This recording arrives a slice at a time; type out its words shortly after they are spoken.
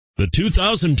The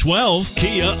 2012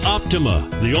 Kia Optima.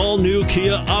 The all-new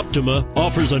Kia Optima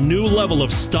offers a new level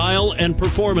of style and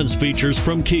performance features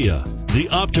from Kia. The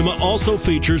Optima also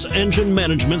features engine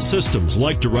management systems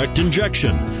like direct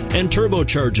injection and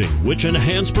turbocharging, which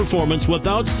enhance performance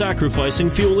without sacrificing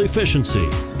fuel efficiency.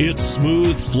 Its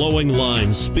smooth, flowing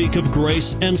lines speak of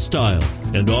grace and style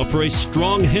and offer a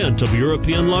strong hint of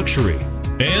European luxury.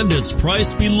 And it's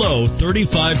priced below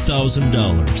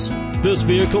 $35,000. This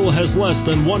vehicle has less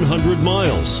than 100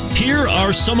 miles. Here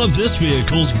are some of this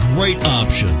vehicle's great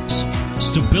options: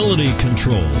 stability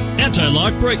control,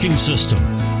 anti-lock braking system,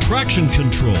 traction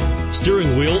control,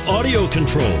 steering wheel audio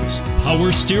controls,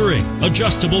 power steering,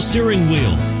 adjustable steering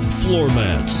wheel, floor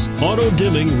mats,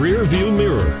 auto-dimming rear view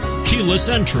mirror, keyless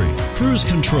entry, cruise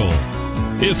control.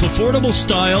 If affordable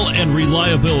style and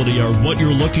reliability are what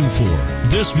you're looking for,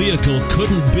 this vehicle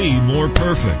couldn't be more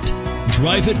perfect.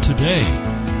 Drive it today.